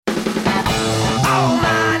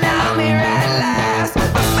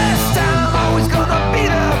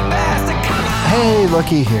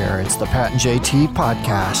Lucky here. It's the Pat and JT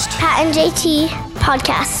Podcast. Pat and JT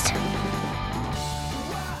Podcast.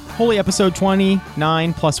 Holy episode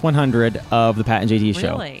 29 plus 100 of the Pat and JT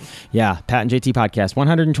Show. Really? Yeah, Pat and JT Podcast,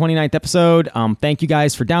 129th episode. Thank you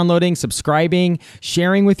guys for downloading, subscribing,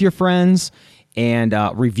 sharing with your friends, and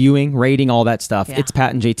reviewing, rating, all that stuff. Yeah. It's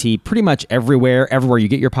Pat and JT pretty much everywhere you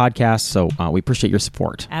get your podcasts. So we appreciate your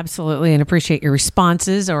support. Absolutely, and appreciate your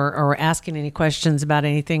responses or asking any questions about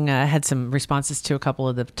anything. I had some responses to a couple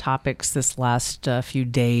of the topics this last few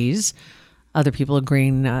days. Other people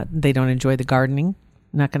agreeing they don't enjoy the gardening.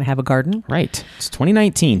 Not going to have a garden. Right. It's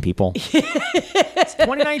 2019, people. It's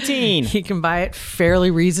 2019. You can buy it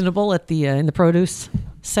fairly reasonable at the in the produce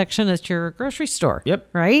section at your grocery store. Yep.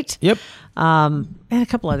 Right? Yep. And a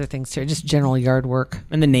couple other things too, just general yard work.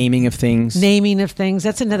 And the naming of things. Naming of things.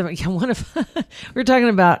 That's another one. Yeah, one of we were talking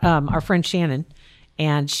about our friend Shannon,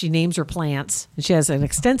 and she names her plants. And she has an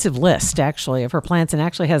extensive list actually of her plants, and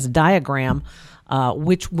actually has a diagram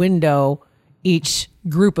which window each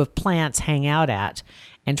group of plants hang out at,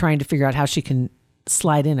 and trying to figure out how she can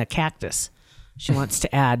slide in a cactus she wants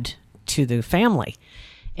to add to the family,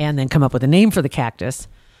 and then come up with a name for the cactus.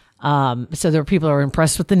 So there are people who are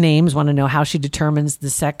impressed with the names, want to know how she determines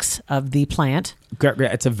the sex of the plant. Great.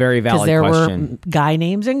 It's a very Because valid there question. were guy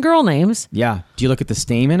names and girl names. Yeah. Do you look at the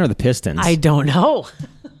stamen or the pistons? I don't know.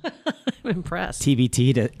 I'm impressed.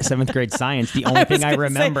 TBT to 7th grade science, the only thing I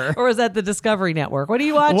remember. Or was that the Discovery Network? What are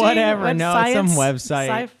you watching? Whatever. What, No, science? it's some website.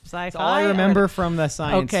 Sci-fi? That's all I remember from the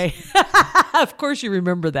science. Okay. Of course you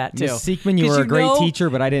remember that too. Miss Seekman, you 'Cause were a great know teacher,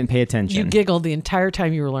 but I didn't pay attention. You giggled the entire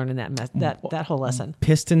time you were learning that whole lesson.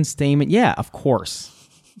 Piston stamen. Yeah, of course.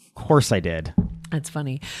 Of course I did. That's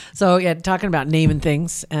funny. So yeah, talking about naming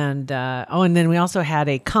things, and and then we also had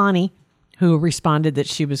a Connie who responded that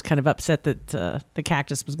she was kind of upset that the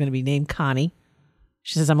cactus was going to be named Connie.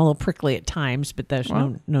 She says, I'm a little prickly at times, but there's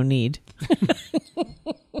no need.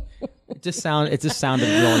 It just sounded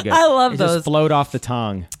really good. I love it those. Just flowed off the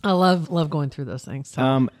tongue. I love going through those things.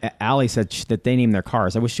 So. Allie said that they named their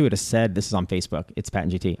cars. I wish she would have said, this is on Facebook, it's Pat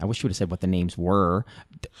and GT. I wish she would have said what the names were.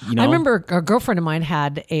 You know? I remember a girlfriend of mine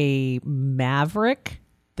had a Maverick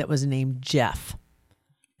that was named Jeff.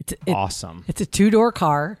 Awesome. It's a 2-door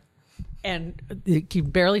car, and you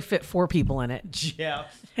can barely fit 4 people in it.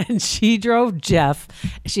 Jeff. And she drove Jeff.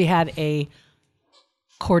 She had a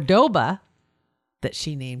Cordoba that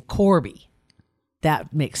she named Corby.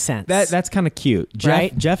 That makes sense. That's kind of cute. Jeff,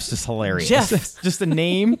 Right? Jeff's just hilarious. Jeff. Just a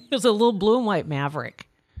name. It was a little blue and white Maverick.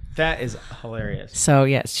 That is hilarious. So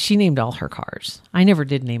yes, she named all her cars. I never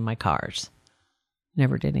did name my cars.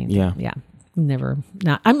 Never did anything. Yeah. Never.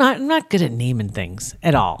 I'm not good at naming things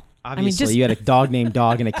at all. Obviously, you had a dog named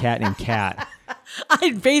Dog and a cat named Cat.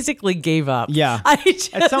 I basically gave up. Yeah.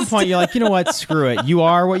 At some point, you're like, you know what? Screw it. You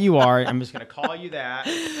are what you are. I'm just going to call you that.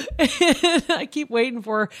 I keep waiting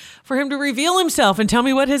for him to reveal himself and tell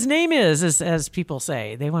me what his name is, as people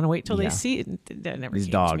say. They want to wait till they see it. That never He's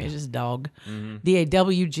came Dog. to me. It's just Dog.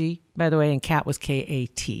 D-A-W-G, by the way, and Cat was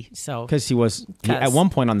K-A-T. So Because he was at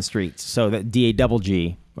one point on the streets. So that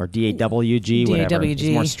D-A-double-G or D-A-W-G, whatever. D-A-W-G.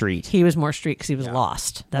 Is more street. He was more street because he was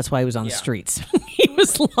lost. That's why he was on the streets. He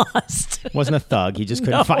was lost. Wasn't a thug. He just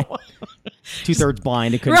couldn't find 2/3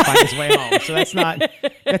 blind and couldn't find his way home. So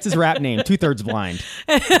that's his rap name, 2/3 blind.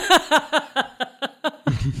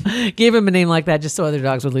 Gave him a name like that just so other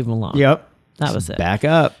dogs would leave him alone. Yep. That was it. Back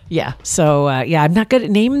up. Yeah. So, I'm not good at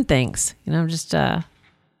naming things. I'm just down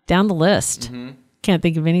the list. Can't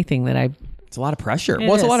think of anything that I... It's a lot of pressure. It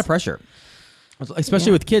It's a is. lot of pressure.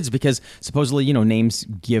 Especially with kids, because supposedly, names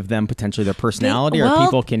give them potentially their personality, or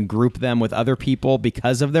people can group them with other people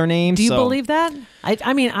because of their names. Do you believe that?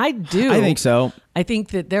 I mean, I do. I think so. I think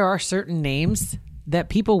that there are certain names that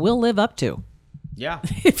people will live up to Yeah.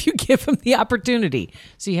 if you give them the opportunity.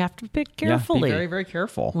 So you have to pick Yeah, carefully. be very, very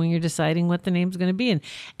careful. When you're deciding what the name's going to be.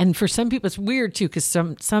 And for some people, it's weird too, because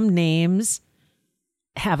some names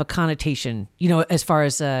have a connotation, as far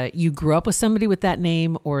as you grew up with somebody with that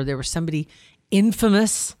name, or there was somebody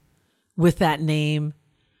infamous with that name.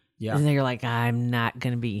 Yeah. And then you're like, I'm not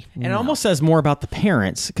going to be. And it almost says more about the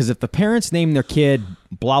parents, because if the parents name their kid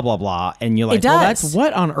blah, blah, blah, and you're like, well, that's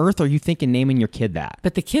what on earth are you thinking naming your kid that?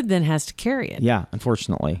 But the kid then has to carry it. Yeah,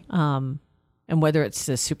 unfortunately. And whether it's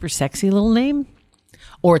a super sexy little name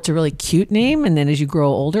or it's a really cute name, and then as you grow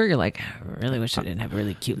older, you're like, I really wish I didn't have a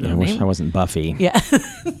really cute I little wish name. I wasn't Buffy. Yeah.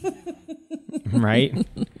 Right?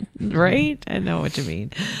 Right? I know what you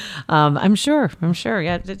mean. I'm sure.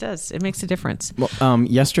 Yeah, it does. It makes a difference. Well,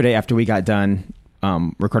 yesterday after we got done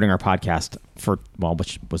recording our podcast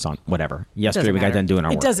which was on whatever. Yesterday we got done doing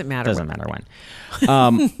our work. It doesn't matter. Doesn't matter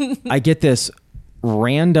when. I get this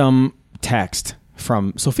random text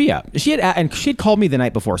from Sophia. She had called me the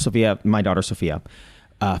night before. Sophia, my daughter Sophia,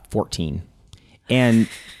 14, and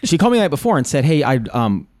she called me the night before and said, "Hey,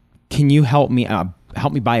 can you help me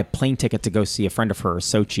buy a plane ticket to go see a friend of hers,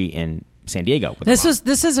 Sochi, in San Diego?" This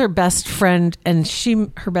is her best friend, and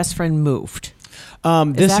her best friend moved.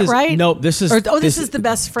 This is right? No, this is. This is the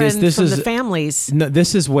best friend from the families. No,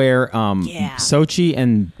 this is where Sochi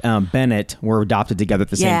and Bennett were adopted together at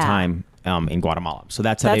the same time in Guatemala. So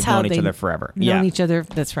that's how they've known each other forever. Known each other.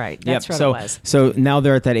 That's right. That's what it was. So now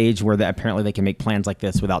they're at that age where apparently they can make plans like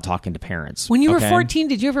this without talking to parents. When you were 14,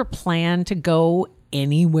 did you ever plan to go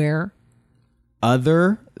anywhere?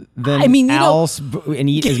 Other than Al's and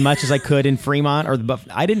eat as much as I could in Fremont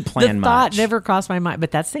I didn't plan much. The thought never crossed my mind, but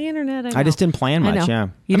that's the internet. I just didn't plan much. Yeah,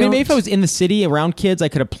 maybe if I was in the city around kids, I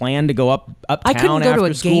could have planned to go uptown. I couldn't go to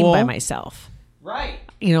a school. game by myself. Right.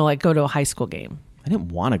 Like go to a high school game. I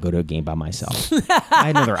didn't want to go to a game by myself. I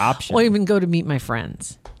had another option. Or even go to meet my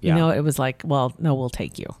friends. Yeah. It was like, well, no, we'll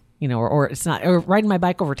take you. Or it's not, or riding my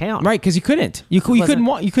bike over town. Right, because you couldn't. You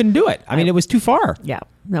couldn't do it. I mean, it was too far. Yeah,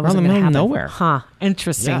 that wasn't going to happen. Nowhere. Huh?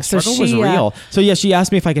 Interesting. Yeah, struggle was real. So she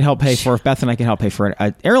asked me if I could help pay for, if Beth and I could help pay for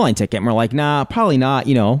an airline ticket, and we're like, nah, probably not.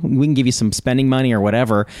 We can give you some spending money or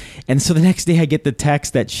whatever. And so the next day, I get the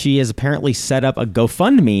text that she has apparently set up a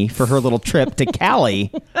GoFundMe for her little trip to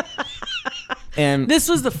Cali. And this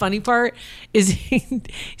was the funny part is he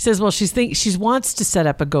says, well, she wants to set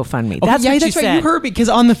up a GoFundMe. That's what she said. Right. You heard, because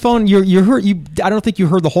on the phone, you heard, I don't think you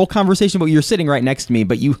heard the whole conversation, but you're sitting right next to me,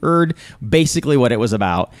 but you heard basically what it was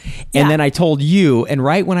about. And then I told you, and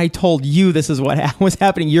right when I told you this is what was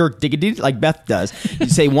happening, you're like Beth does. You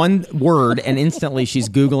say one word and instantly she's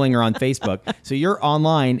Googling her on Facebook. So you're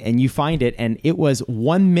online and you find it, and it was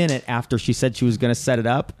 1 minute after she said she was going to set it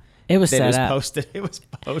up. It was set up. Posted. It was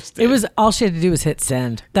posted. It was all she had to do was hit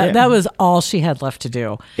send. That was all she had left to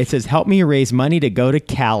do. It says, "Help me raise money to go to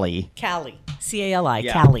Cali." Cali, Cali,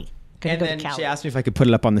 Cali. And then she asked me if I could put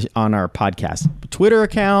it up on our podcast Twitter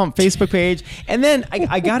account, Facebook page, and then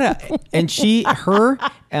I gotta. And she's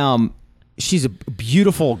a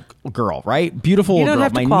beautiful girl, right? Beautiful you don't girl.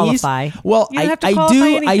 Have to My qualify. niece. Well,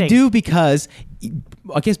 I do because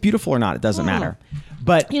I guess beautiful or not, it doesn't matter.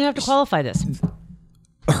 But you don't have to qualify this.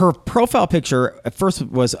 Her profile picture at first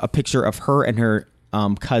was a picture of her and her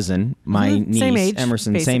cousin, my niece, same age,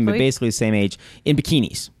 Emerson, basically the same age, in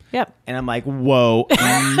bikinis. Yep. And I'm like, whoa,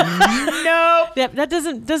 no. Yep, that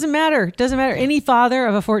doesn't matter. Doesn't matter. Any father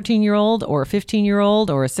of a 14-year-old or a 15-year-old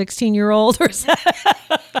or a 16-year-ld or a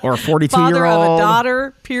 42-year-old father of a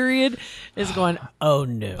daughter, period, is going, oh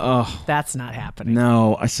no, that's not happening.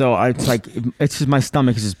 No. So it's like, it's just, my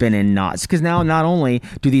stomach has just been in knots, because now not only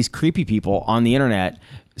do these creepy people on the internet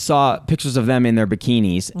saw pictures of them in their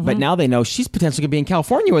bikinis, but now they know she's potentially going to be in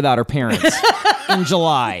California without her parents in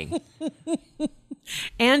July.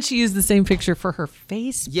 And she used the same picture for her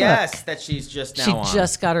Facebook. Yes, that she's just now on. She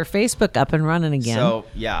just got her Facebook up and running again. So,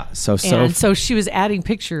 yeah. So she was adding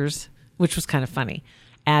pictures, which was kind of funny.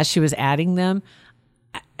 As she was adding them,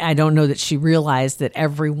 I don't know that she realized that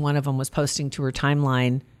every one of them was posting to her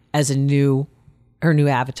timeline as her new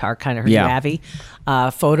avatar, kind of her new Avi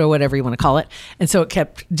photo, whatever you want to call it. And so it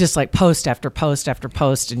kept just like post after post after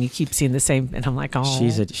post, and you keep seeing the same. And I'm like, oh,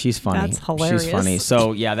 she's funny. That's hilarious. She's funny.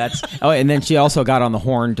 So yeah, that's. Oh, and then she also got on the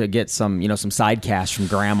horn to get some side cash from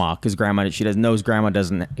Grandma, because Grandma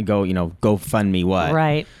doesn't go fund me what.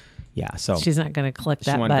 Right. Yeah. So she's not going to click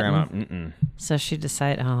that button. Grandma. So she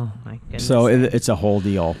decided. Oh my goodness. So it's a whole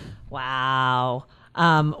deal. Wow.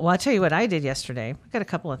 Well, I'll tell you what I did yesterday. I've got a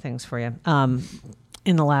couple of things for you.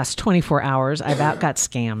 In the last 24 hours, I about got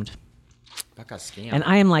scammed. And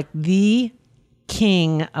I am like the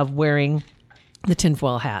king of wearing the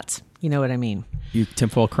tinfoil hats. You know what I mean? You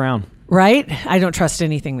tinfoil crown. Right? I don't trust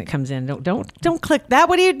anything that comes in. Don't click that.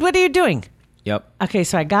 What are you doing? Yep. Okay,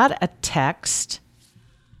 so I got a text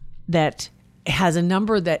that has a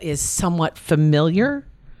number that is somewhat familiar.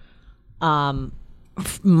 The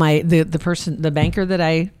banker that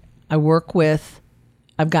I work with,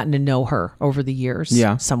 I've gotten to know her over the years,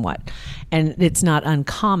 somewhat, and it's not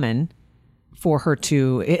uncommon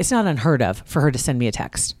it's not unheard of for her to send me a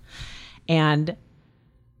text, and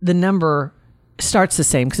the number starts the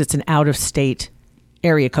same because it's an out-of-state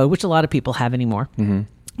area code, which a lot of people have anymore. Mm-hmm.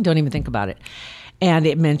 Don't even think about it, and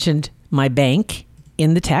it mentioned my bank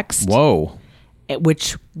in the text. Whoa,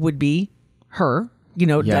 which would be her.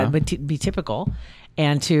 That would be typical.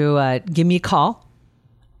 And to give me a call,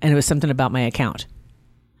 and it was something about my account.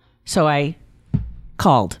 So I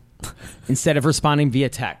called. Instead of responding via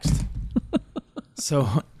text.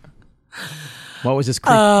 So What was this?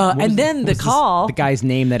 And then the call. The guy's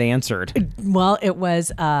name that answered. Well, it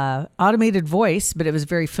was automated voice, but it was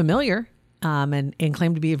very familiar and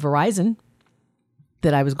claimed to be Verizon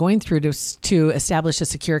that I was going through to establish a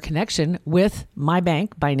secure connection with my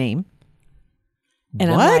bank by name. And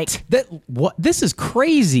what? I'm like, what? This is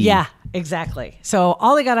crazy. yeah, exactly. So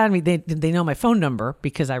all they got on me, they know my phone number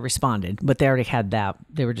because I responded, but they already had that.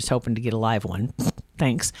 They were just hoping to get a live one.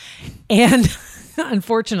 Thanks. And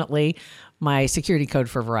unfortunately, my security code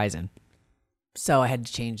for Verizon. So I had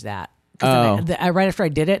to change that. Right after I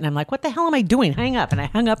did it, and I'm like, what the hell am I doing? Hang up. And I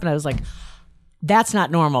hung up and I was like, that's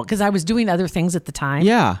not normal because I was doing other things at the time.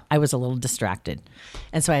 Yeah. I was a little distracted.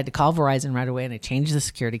 And so I had to call Verizon right away and I changed the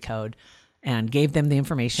security code and gave them the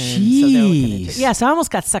information. Jeez. So I almost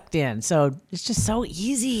got sucked in. So it's just so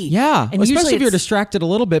easy. Yeah. And especially if you're distracted a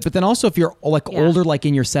little bit, but then also if you're older, like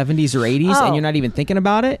in your 70s or 80s and you're not even thinking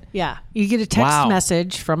about it. Yeah. You get a text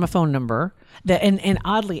message from a phone number that, and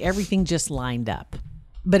oddly, everything just lined up.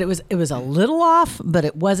 But it was a little off, but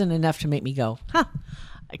it wasn't enough to make me go, huh.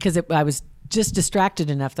 Because I was just distracted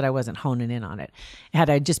enough that I wasn't honing in on it. Had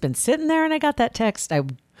I just been sitting there and I got that text,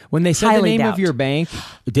 when they said the name doubt. of your bank,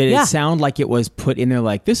 did it sound like it was put in there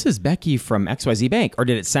like, this is Becky from XYZ Bank? Or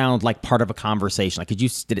did it sound like part of a conversation? Like,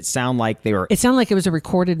 did it sound like they were... It sounded like it was a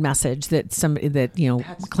recorded message that somebody that,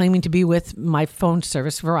 claiming to be with my phone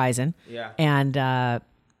service, Verizon. Yeah. And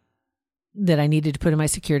that I needed to put in my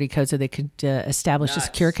security code so they could establish a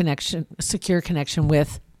secure connection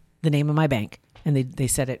with the name of my bank. And they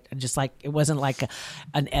said it just like, it wasn't like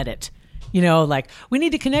an edit. Like, we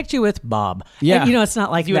need to connect you with Bob. Yeah. And, it's not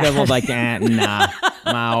like you that. would have like, nah,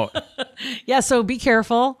 I'm out. Yeah, so be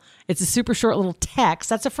careful. It's a super short little text.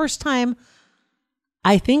 That's the first time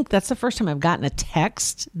I've gotten a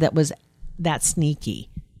text that was that sneaky,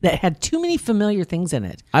 that had too many familiar things in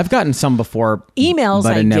it. I've gotten some before. Emails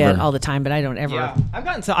I get all the time, but I don't ever. Yeah,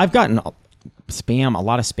 I've gotten spam, a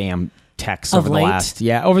lot of spam texts Of over late?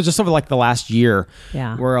 over like the last year.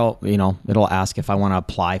 Yeah. Where it'll ask if I want to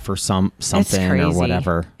apply for something crazy. or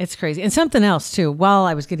whatever. It's crazy. And something else too. While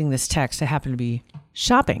I was getting this text, I happened to be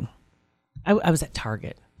shopping. I was at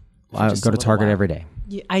Target. I go to Target every day.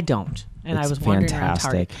 Yeah, I don't. And It's I was wandering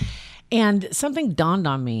fantastic. around Target. And something dawned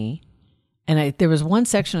on me. And there was one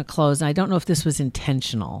section of clothes, and I don't know if this was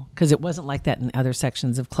intentional because it wasn't like that in other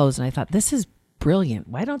sections of clothes. And I thought, this is brilliant.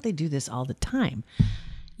 Why don't they do this all the time?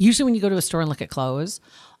 Usually when you go to a store and look at clothes,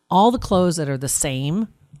 all the clothes that are the same,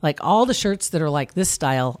 like all the shirts that are like this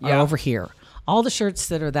style are over here. All the shirts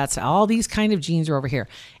that are that style, all these kind of jeans are over here.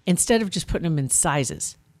 Instead of just putting them in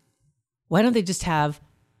sizes, why don't they just have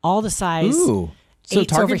all the size? Ooh. So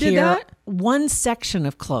Target over did here, that? one section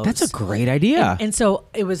of clothes. That's a great idea. And so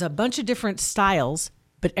it was a bunch of different styles,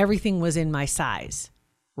 but everything was in my size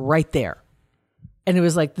right there. And it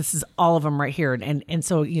was like, this is all of them right here. And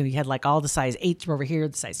so, you had like all the size 8s over here,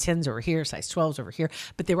 the size 10s over here, size 12s over here.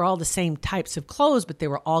 But they were all the same types of clothes, but they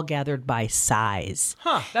were all gathered by size.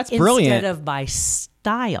 Huh, that's brilliant. Instead of by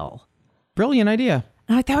style. Brilliant idea.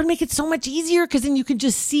 And that would make it so much easier because then you can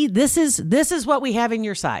just see this is what we have in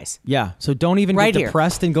your size. Yeah. So don't even Right get here.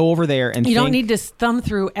 depressed and go over there and You don't need to thumb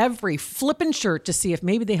through every flippin' shirt to see if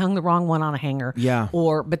maybe they hung the wrong one on a hanger. Yeah.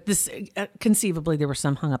 But this, conceivably, there were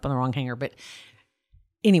some hung up on the wrong hanger. But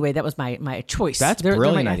anyway, that was my choice. That's a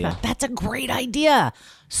brilliant I idea. thought, that's a great idea.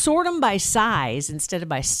 Sort them by size instead of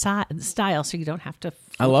by style, so you don't have to.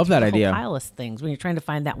 I love that flip through a idea. whole pile of things when you're trying to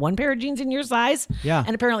find that one pair of jeans in your size. Yeah.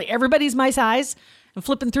 And apparently everybody's my size. And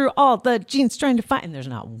flipping through all the jeans trying to find, and there's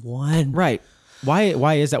not one. Right.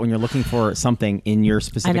 Why is that when you're looking for something in your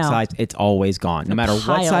specific size, it's always gone. No matter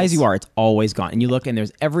what size you are, it's always gone. And you look and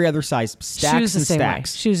there's every other size, stacks Shoes the and same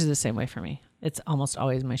stacks. way. Shoes are the same way for me. It's almost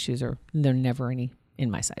always my shoes they're never any in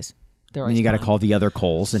my size. They're always And you got to gone. call the other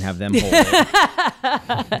Kohl's and have them hold it.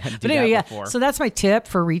 But anyway, yeah. So that's my tip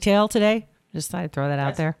for retail today. Just thought I'd throw that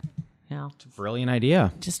out there. Yeah. Brilliant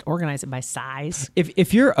idea. Just organize it by size.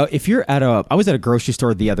 If you're at I was at a grocery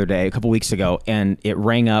store the other day, a couple weeks ago, and it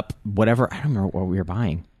rang up whatever. I don't remember what we were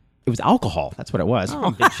buying. It was alcohol. That's what it was.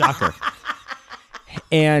 Oh. Big shocker.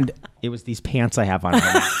 And it was these pants I have on.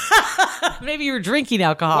 Maybe you were drinking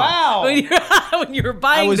alcohol. Wow. When you were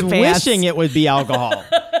buying I was the pants. wishing it would be alcohol.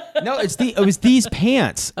 No, it was these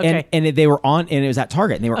pants, Okay. and they were on, and it was at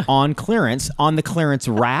Target, and they were on clearance on the clearance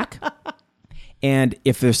rack. And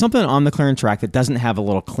if there's something on the clearance rack that doesn't have a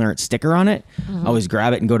little clearance sticker on it, I always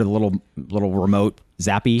grab it and go to the little remote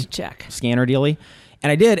zappy Check. scanner dealy.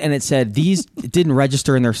 And I did, and it said these didn't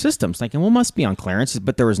register in their systems. Like, well, it must be on clearance,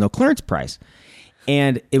 but there was no clearance price.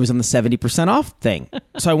 And it was on the 70% off thing.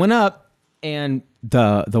 So I went up, and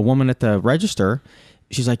the woman at the register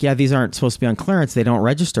she's like, yeah, these aren't supposed to be on clearance. They don't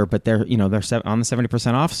register, but they're on the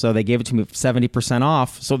 70% off. So they gave it to me 70%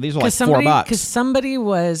 off. So these are like $4. Because somebody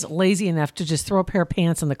was lazy enough to just throw a pair of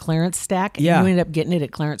pants on the clearance stack, and you ended up getting it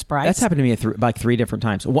at clearance price. That's happened to me like 3 different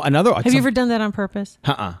times. Well, have you ever done that on purpose?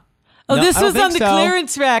 Oh, No, this I don't was think on the so.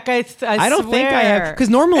 clearance rack. I don't think I have, because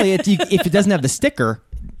normally if it doesn't have the sticker,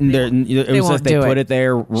 it was they put it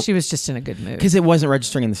there. She was just in a good mood because it wasn't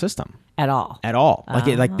registering in the system at all.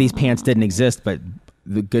 Like these pants didn't exist, but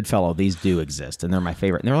the Goodfellow, these do exist, and they're my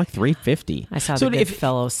favorite. And they're like $350. I saw the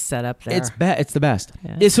Goodfellow set up there. It's the best.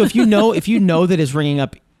 Yeah. So if you know that it's ringing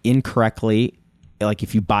up incorrectly, like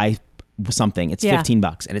if you buy something, it's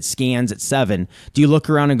 $15 and it scans at $7. Do you look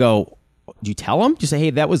around and go? Do you tell them? Do you say, hey,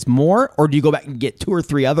 that was more? Or do you go back and get 2 or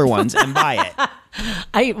 3 other ones and buy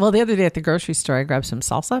it? Well, the other day at the grocery store, I grabbed some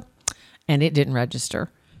salsa and it didn't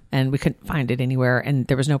register and we couldn't find it anywhere. And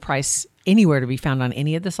there was no price anywhere to be found on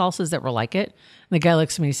any of the salsas that were like it. And the guy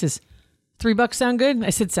looks at me and he says, $3 sound good? I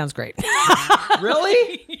said, sounds great.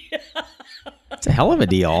 Really? Yeah. It's a hell of a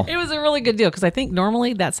deal. It was a really good deal because I think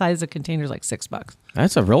normally that size of container is like $6.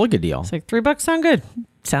 That's a really good deal. It's like $3 sound good.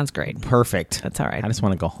 Sounds great. Perfect. That's all right. I just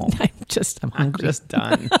want to go home. I'm hungry. I'm just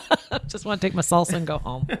done. Just want to take my salsa and go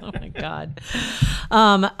home. Oh my God.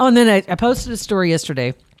 And then I posted a story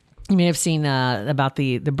yesterday. You may have seen about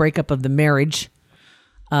the breakup of the marriage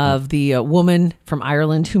of the woman from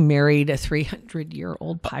Ireland who married a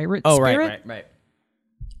 300-year-old pirate spirit. Right.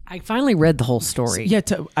 I finally read the whole story. Yeah,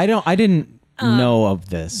 I didn't know of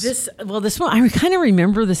this. This one, I kind of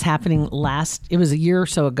remember this happening it was a year or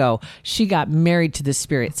so ago. She got married to this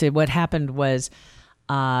spirit. So what happened was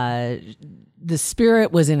the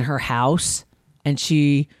spirit was in her house and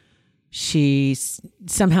she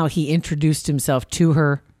somehow he introduced himself to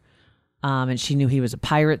her. And she knew he was a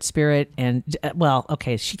pirate spirit. And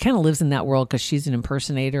she kind of lives in that world because she's an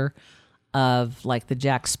impersonator of like the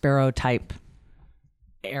Jack Sparrow type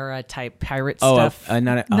era type pirate stuff.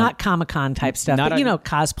 Not Comic-Con type stuff, but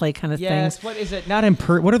cosplay kind of things. What is it?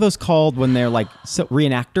 What are those called when they're like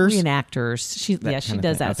reenactors? Reenactors. She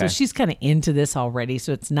does that. Okay. So she's kind of into this already.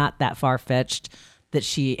 So it's not that far-fetched that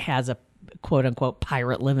she has a quote-unquote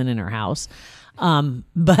pirate living in her house.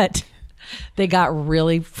 But they got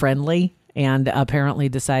really friendly and apparently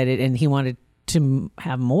decided, and he wanted to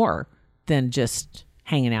have more than just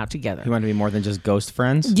hanging out together. He wanted to be more than just ghost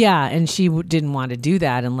friends? Yeah, and she didn't want to do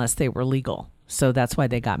that unless they were legal. So that's why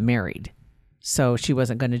they got married. So she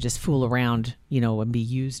wasn't going to just fool around, and be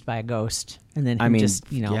used by a ghost. And then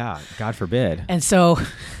yeah, God forbid. And so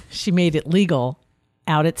she made it legal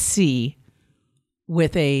out at sea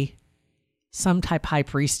with some type high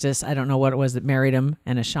priestess. I don't know what it was that married him,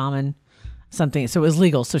 and a shaman, something. So it was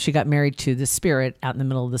legal. So she got married to the spirit out in the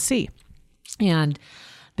middle of the sea. And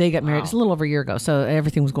they got married. It's a little over a year ago, so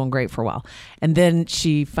everything was going great for a while. And then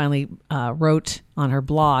she finally wrote on her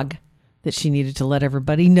blog that she needed to let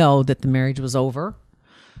everybody know that the marriage was over.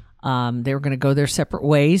 They were going to go their separate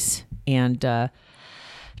ways, and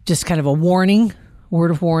just kind of a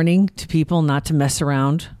word of warning to people not to mess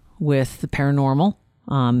around with the paranormal,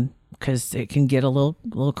 because it can get a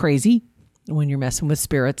little crazy when you're messing with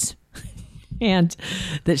spirits. And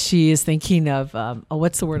that she is thinking of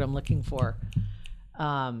what's the word I'm looking for?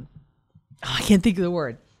 I can't think of the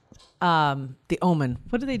word. The Omen.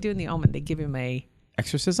 What do they do in The Omen? They give him a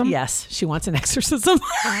exorcism? Yes, she wants an exorcism.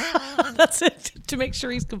 That's it, to make sure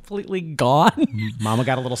he's completely gone. Mama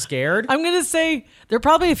got a little scared. I'm going to say there are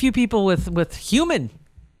probably a few people with human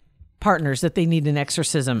partners that they need an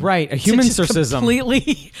exorcism. Right, a human exorcism.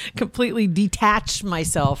 Completely detach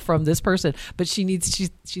myself from this person. But she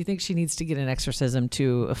thinks she needs to get an exorcism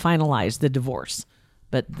to finalize the divorce.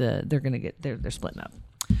 But they're splitting up.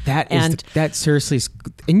 That seriously.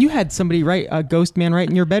 And you had somebody a ghost man right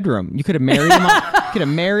in your bedroom. You could have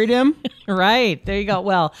married him. Right. There you go.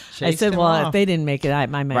 Well, I said, if they didn't make it, I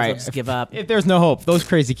might as well just give up. If there's no hope, those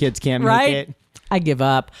crazy kids can't make it. I give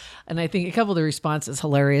up. And I think a couple of the responses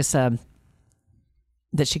hilarious, that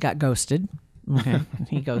she got ghosted. Okay.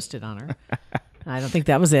 He ghosted on her. I don't think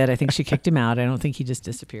that was it. I think she kicked him out. I don't think he just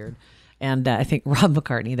disappeared. And I think Rob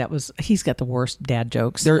McCartney, he's got the worst dad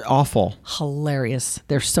jokes. They're awful. Hilarious.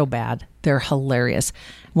 They're so bad. They're hilarious.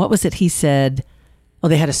 What was it he said? Oh,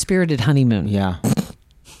 they had a spirited honeymoon. Yeah.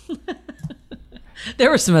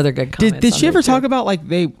 There were some other good comments. Did she ever talk about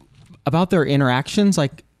about their interactions,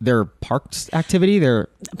 like their parks activity?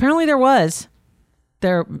 Apparently there was.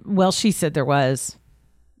 She said there was.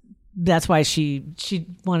 That's why she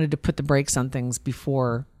wanted to put the brakes on things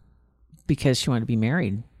because she wanted to be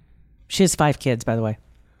married. She has 5 kids, by the way.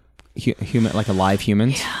 Human, like alive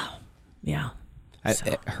humans? Yeah.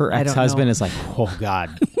 Her ex-husband is like, oh,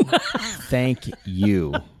 God. Thank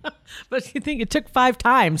you. But you think it took 5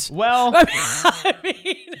 times? Well, I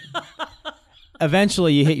mean,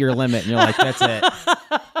 eventually you hit your limit and you're like, that's it.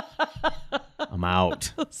 I'm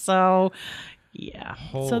out. so yeah.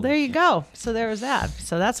 So there you go. So there was that.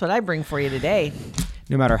 So that's what I bring for you today.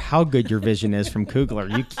 No matter how good your vision is from Kugler,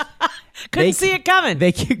 you Couldn't see it coming.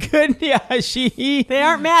 They couldn't. Yeah, They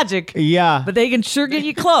aren't magic. Yeah, But they can sure get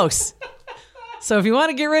you close. So if you want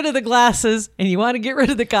to get rid of the glasses and you want to get rid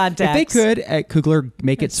of the contacts. if they could at Kugler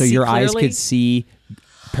make it so See your eyes clearly? could see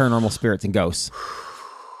paranormal spirits and ghosts.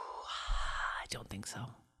 I don't think so.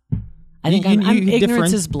 I think You- I'm you ignorance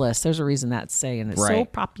different? is bliss. There's a reason that's saying it's so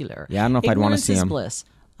Right. popular. Yeah, I don't know if I'd wanna Ignorance see is 'em. bliss.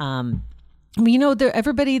 I mean,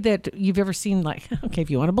 everybody that you've ever seen, like, okay, if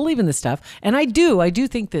you want to believe in this stuff, and I do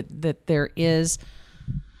think that there is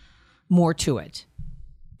more to it.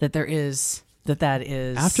 That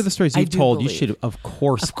is After the stories I you've do told, you believe. should, of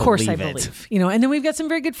course, Of course, I believe it. believe. And then we've got some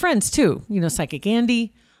very good friends too. Psychic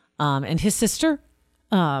Andy, and his sister.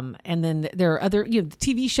 And then there are other,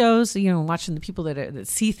 TV shows, watching the people that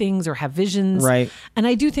see things or have visions. Right. And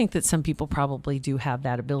I do think that some people probably do have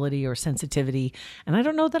that ability or sensitivity. And I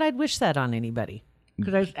don't know that I'd wish that on anybody.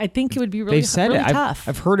 Because I think it would be really, They've said really it. tough.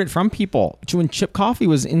 I've heard it from people. When Chip Coffey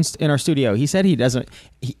was in our studio, he said he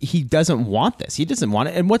doesn't want this. He doesn't want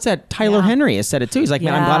it. And what's that? Tyler Yeah. Henry has said it too. He's like,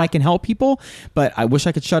 man, I'm Yeah. glad I can help people, but I wish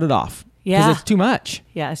I could shut it off. Because Yeah. it's too much.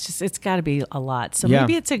 Yeah, it's got to be a lot. So Yeah.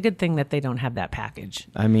 maybe it's a good thing that they don't have that package.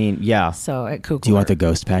 I mean, yeah. So at Kugler. Do you want the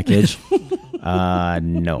ghost package?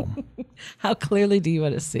 No. How clearly do you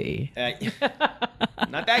want to see?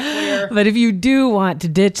 Not that clear. But if you do want to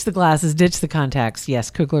ditch the glasses, ditch the contacts,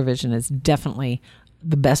 yes, Kugler Vision is definitely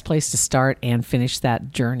the best place to start and finish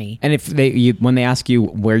that journey. And if when they ask you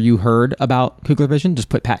where you heard about Kugler Vision, just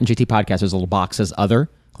put Pat and JT podcast. There's a little box that says other.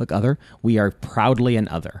 Click other. We are proudly an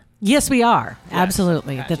other. Yes, we are.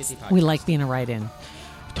 Absolutely. Pat That's JT we like being a write-in.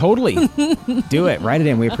 Totally. Do it. Write it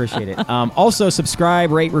in. We appreciate it. Also,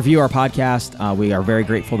 subscribe, rate, review our podcast. We are very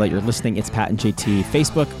grateful that you're listening. It's Pat and JT,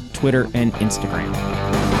 Facebook, Twitter, and Instagram.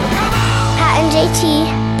 Pat and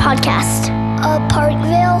JT Podcast, a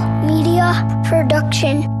Parkville Media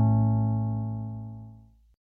Production.